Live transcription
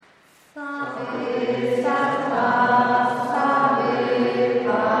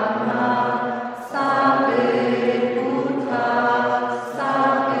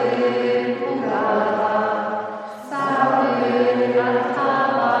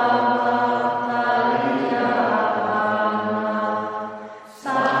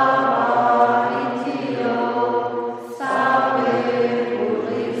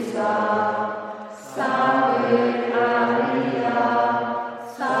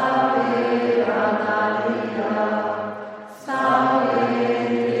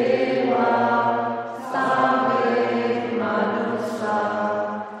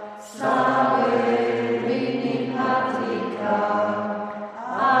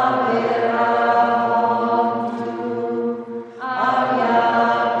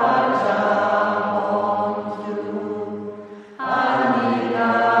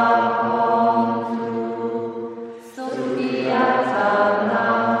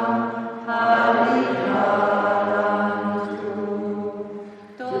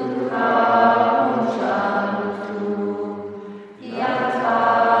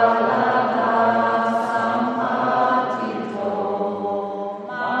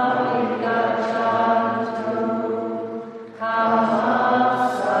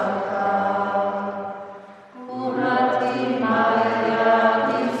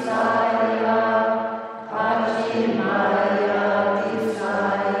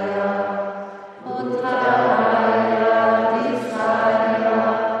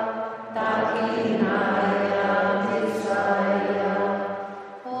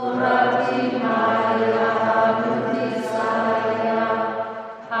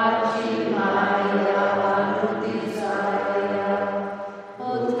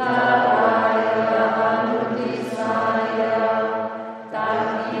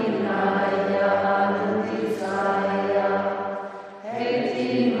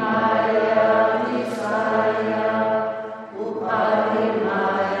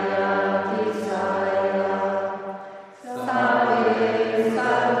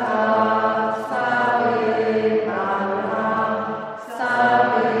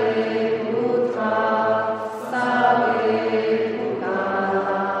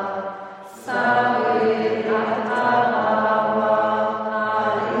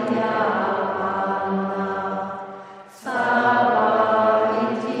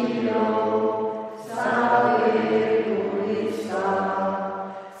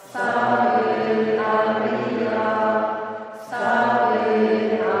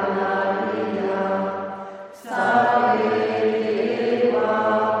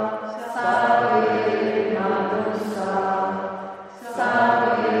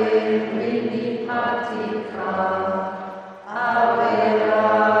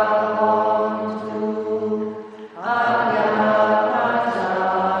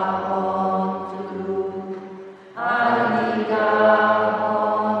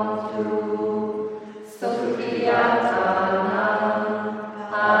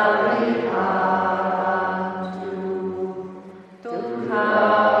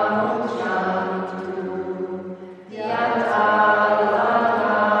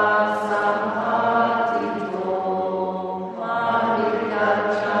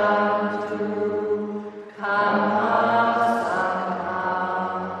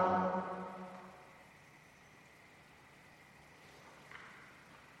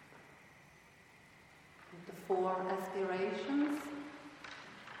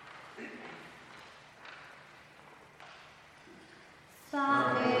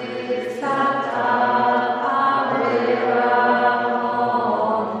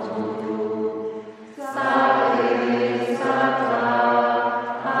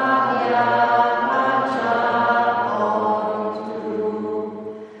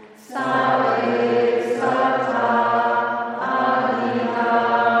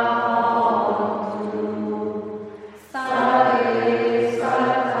Sare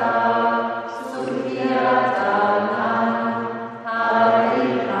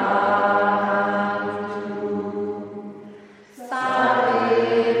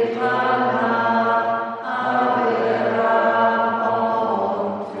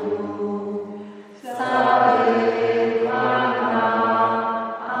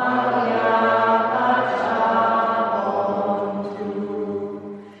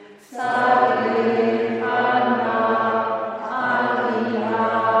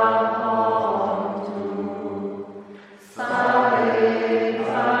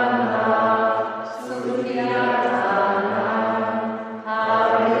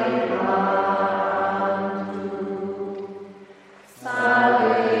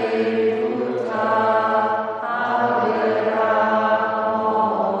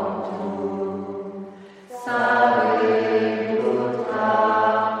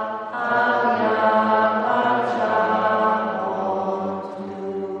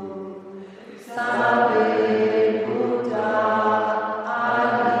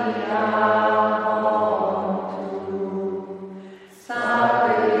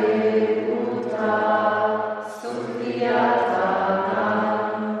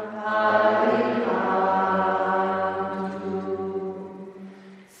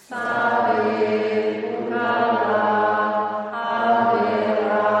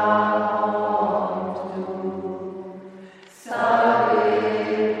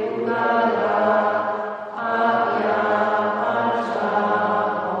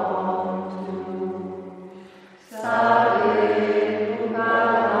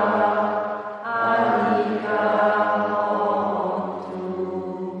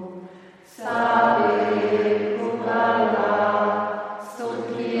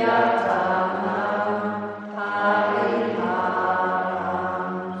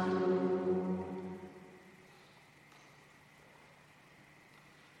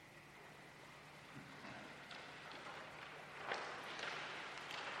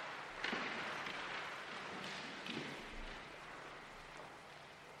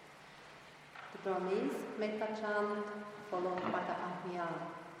Burmese Metta Chant followed by the Ariya.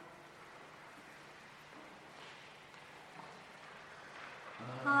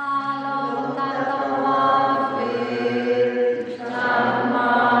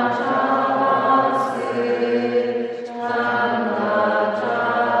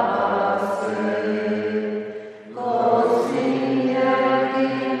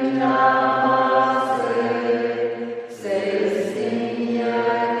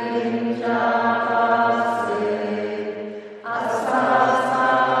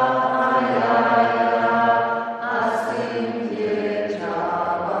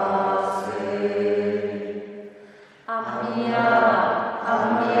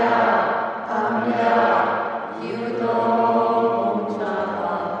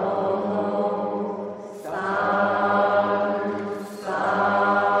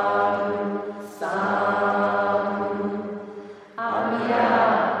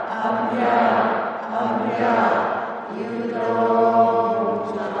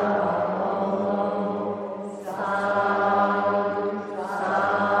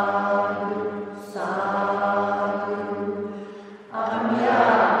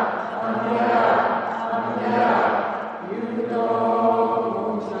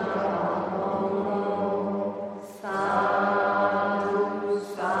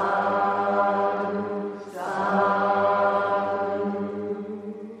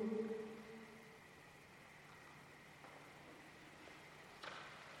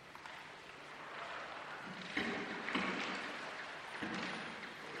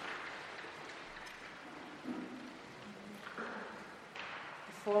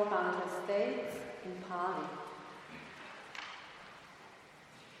 Four Mantra states in Pali.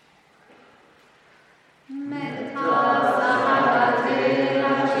 Metta sahagate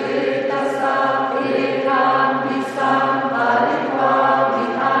nachetasa ekam visam paritva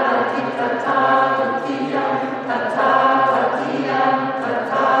viharati tata tatiyam tata tatiyam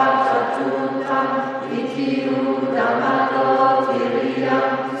tata chatutam vitiyu dhammato tiriyam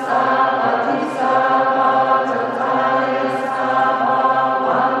savati sava tataya sava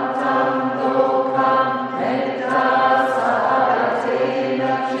vantam lokam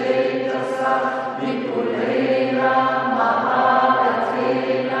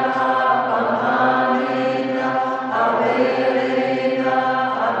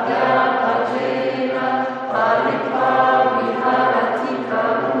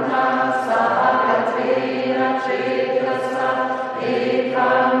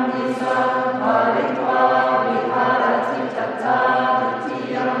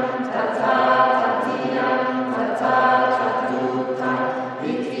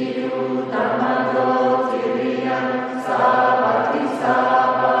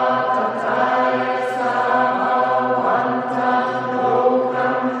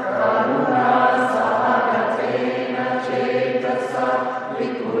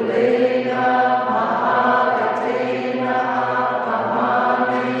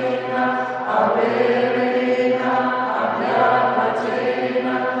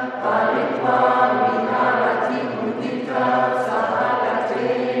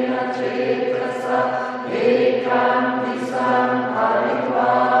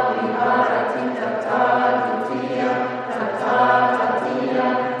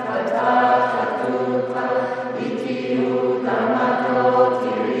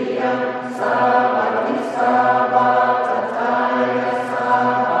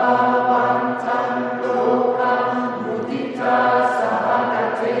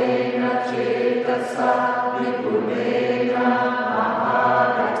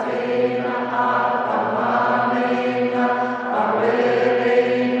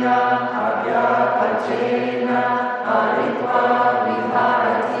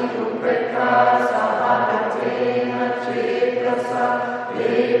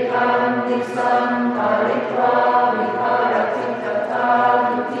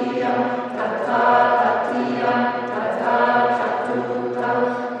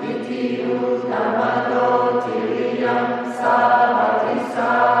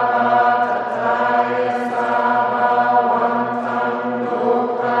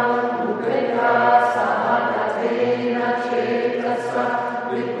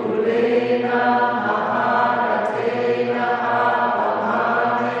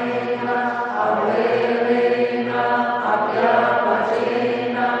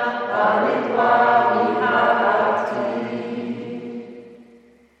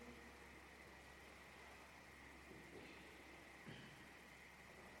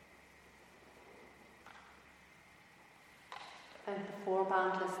 4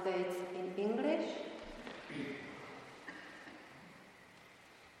 boundless states in English.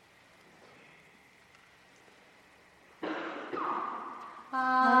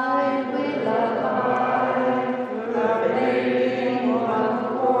 I will abide, pervading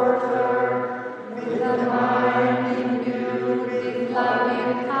 1/4, with a mind imbued with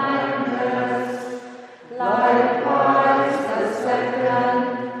loving kindness, likewise the second,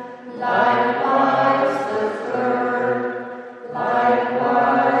 likewise the third,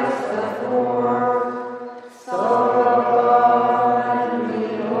 likewise the fourth, so above and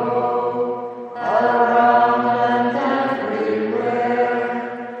below, around and everywhere,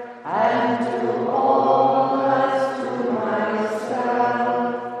 and to all as to myself,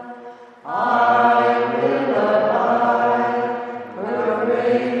 I will abide,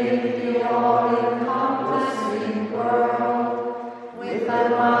 pervading the all-encompassing world, with a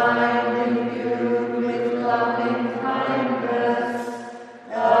mind imbued with loving kindness,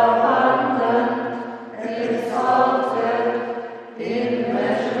 abundant, exalted,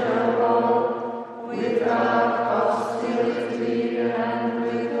 immeasurable, without hostility and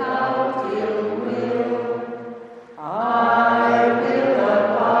without ill will. I will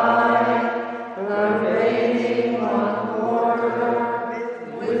abide, pervading 1/4,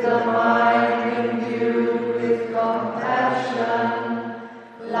 with a mind imbued with compassion,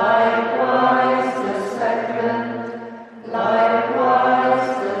 likewise the second, likewise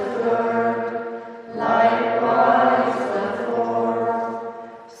the third, likewise the fourth,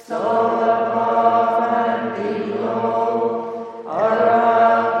 so above and below,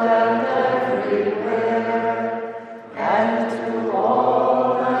 around and everywhere, and to all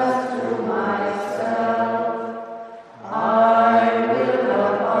as to myself, I will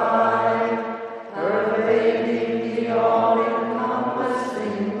abide, pervading the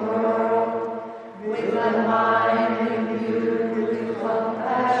all-encompassing world, with a mind imbued with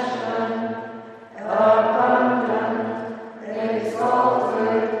compassion, abundant,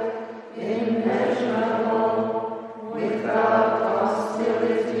 exalted, immeasurable, without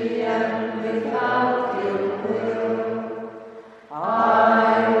hostility and without ill will. I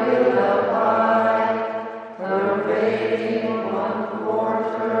will abide, pervading 1/4,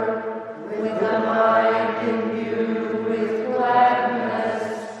 with a mind imbued with gladness,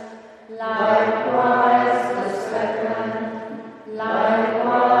 likewise the second,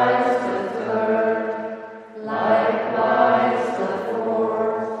 likewise the third, likewise the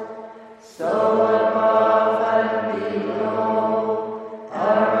fourth, so above and below,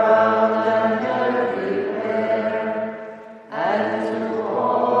 around and everywhere, and to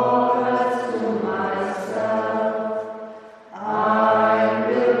all as to myself, I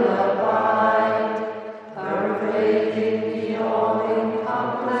will abide, pervading the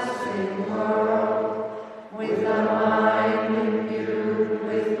all-encompassing world, with a mind imbued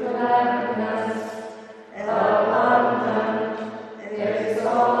with gladness, abundant,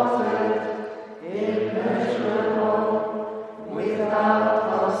 exalted, immeasurable, without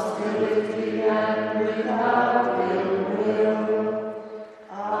hostility and without ill will.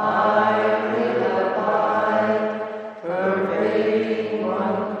 I will abide, pervading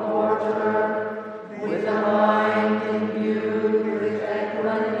 1/4, with a mind imbued with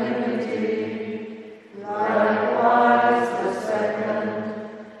equanimity, likewise the second,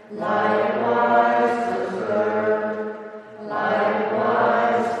 likewise the third,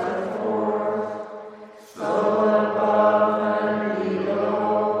 likewise the fourth, so above and below,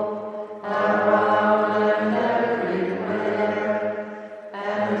 around and everywhere,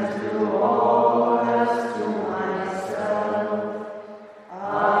 and to all as to myself,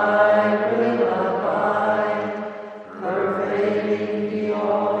 I will abide, pervading the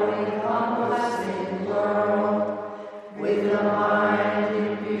all-encompassing world, with a mind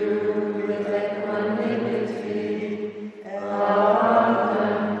imbued with equanimity,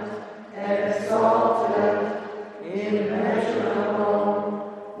 abundant, exalted, immeasurable,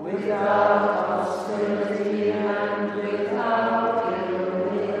 without hostility and without ill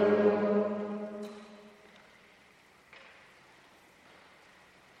will.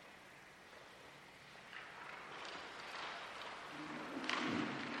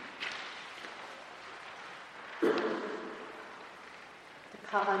 The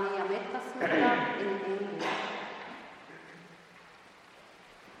Chanmyay Meditation Centre in English.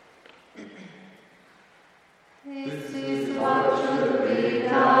 This is what should be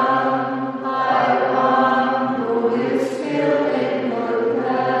done by one who is filled in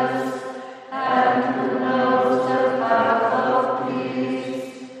goodness and who knows the path of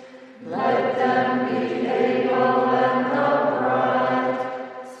peace. Let them be able and upright,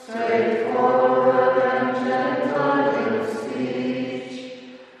 straightforward and gentle in speech.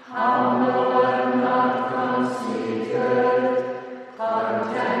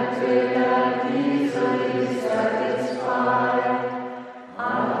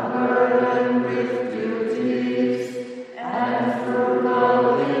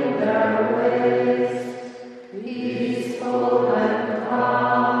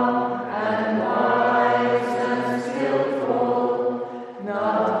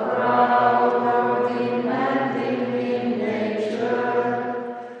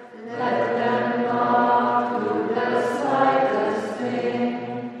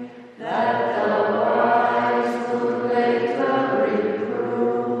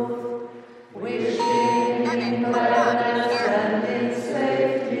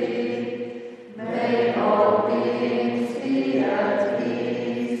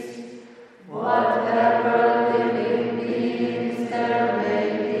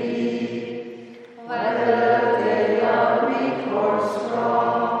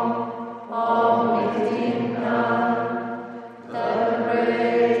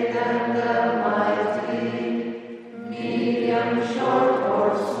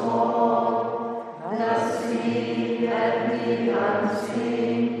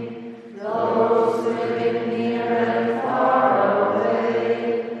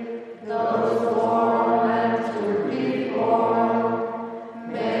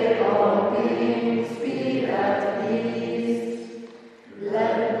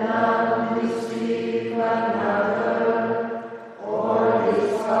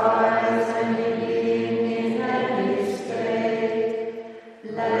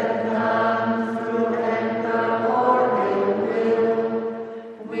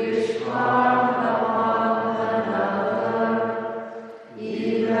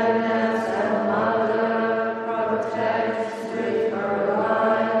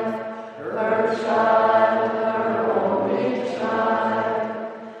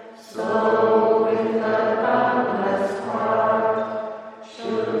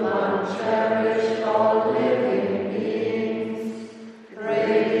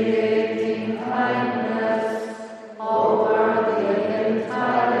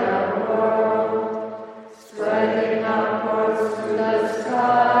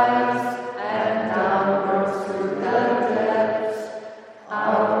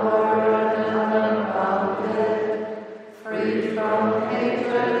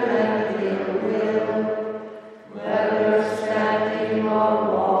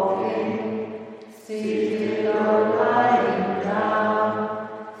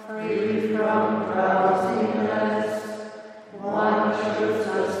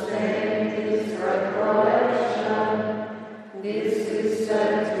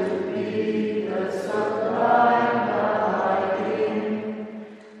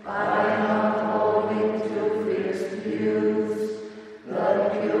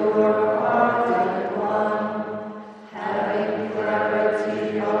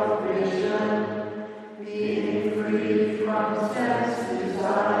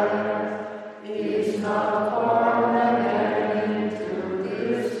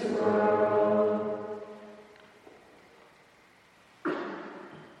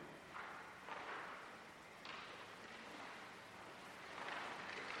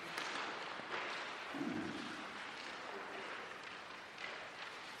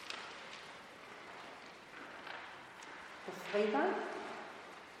 Freedom.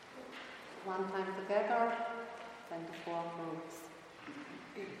 One time together, then the four groups.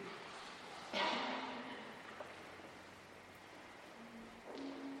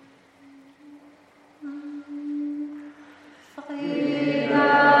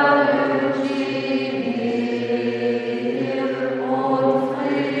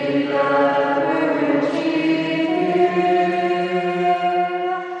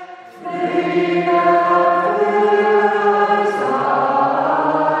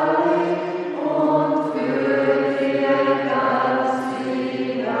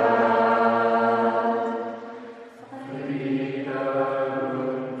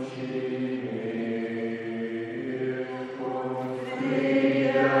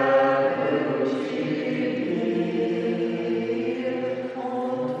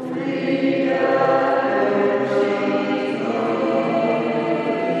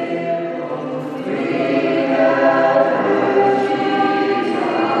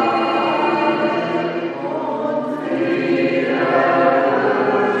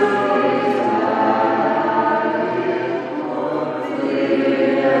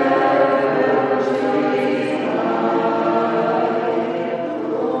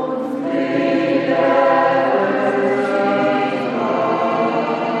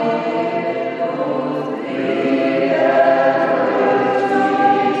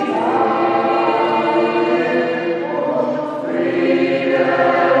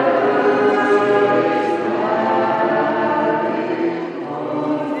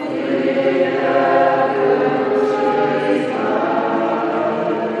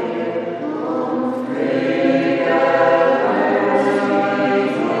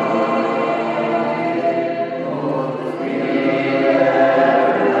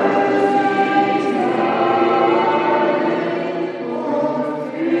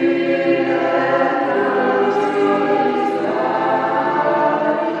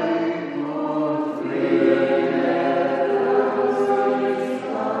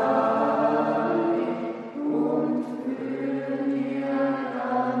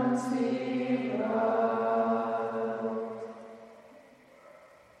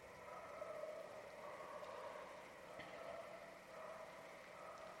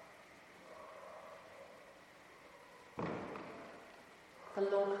 The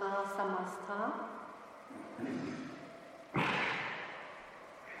Loka Samastha.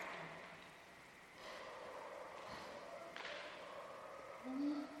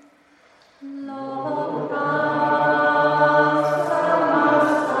 Loka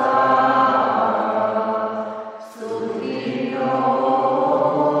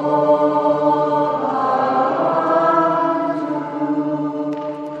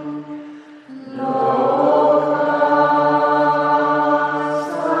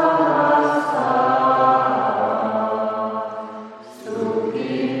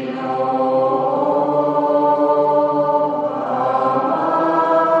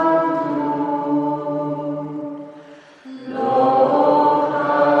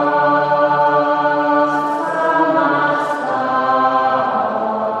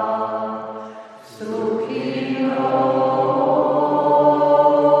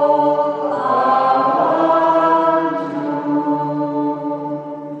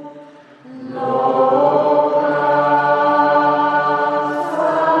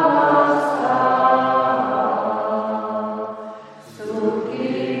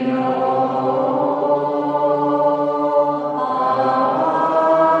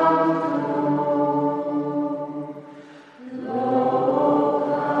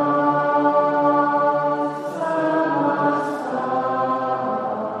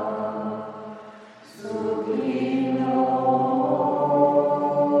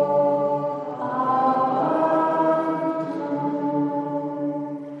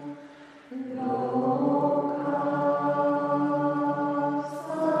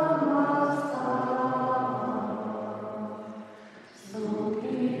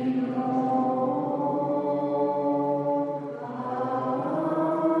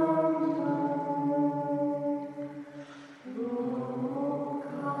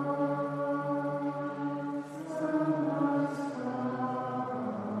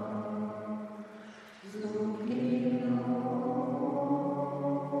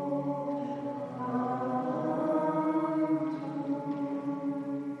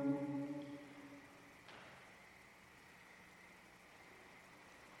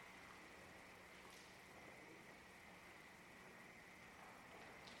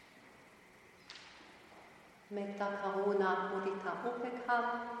Metta, Karuna, Mudita, Upekha.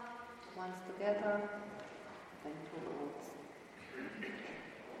 Once together, then two groups.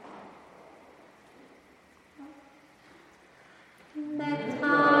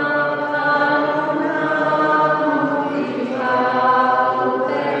 Metta.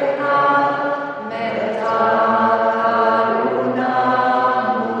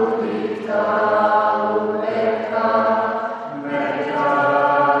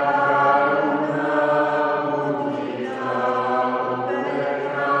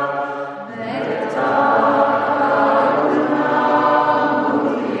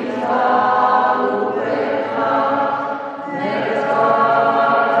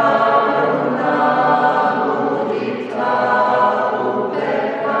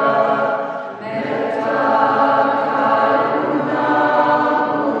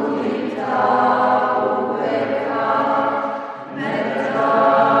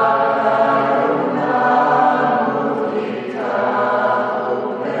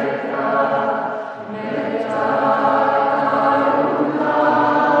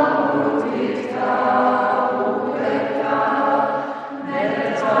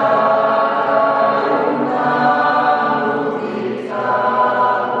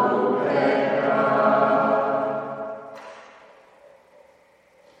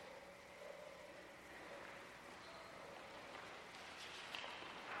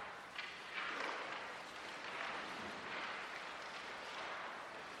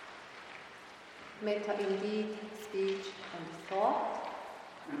 Metta in deed, speech and thought.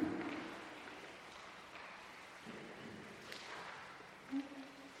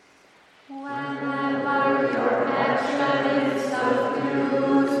 Whenever your action is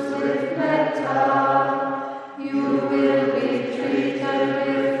suffused with metta, you will be treated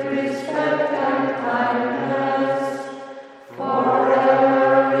with respect and kindness. Forever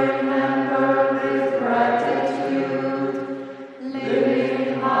remember with gratitude,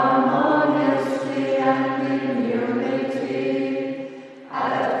 living harmoniously and in unity,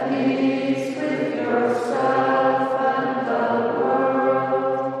 at peace with yourself and the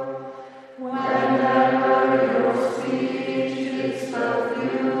world. Whenever your speech is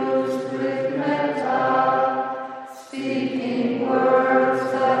suffused with metta, speaking words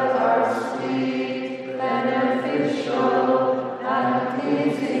that are sweet, beneficial, and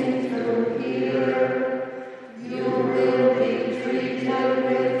pleasing to hear, you will be treated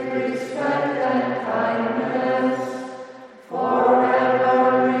with respect and kindness. Forever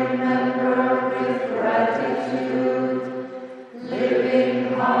remember with gratitude,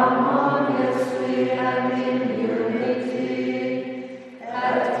 living harmoniously and in unity,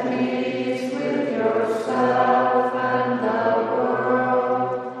 at peace with yourself and the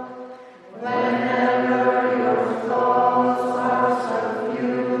world. Whenever your thoughts are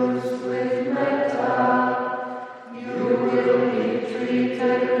suffused with metta, you will be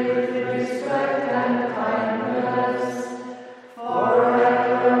treated with respect and kindness.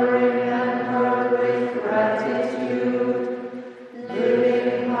 Forever remember with gratitude,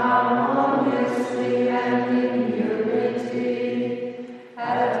 living harmoniously and in unity,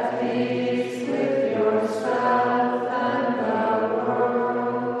 at peace with yourself and the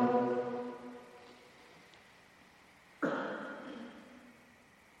world.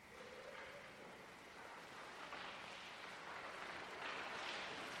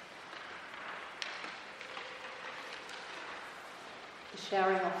 The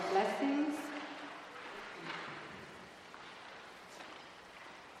sharing of blessings.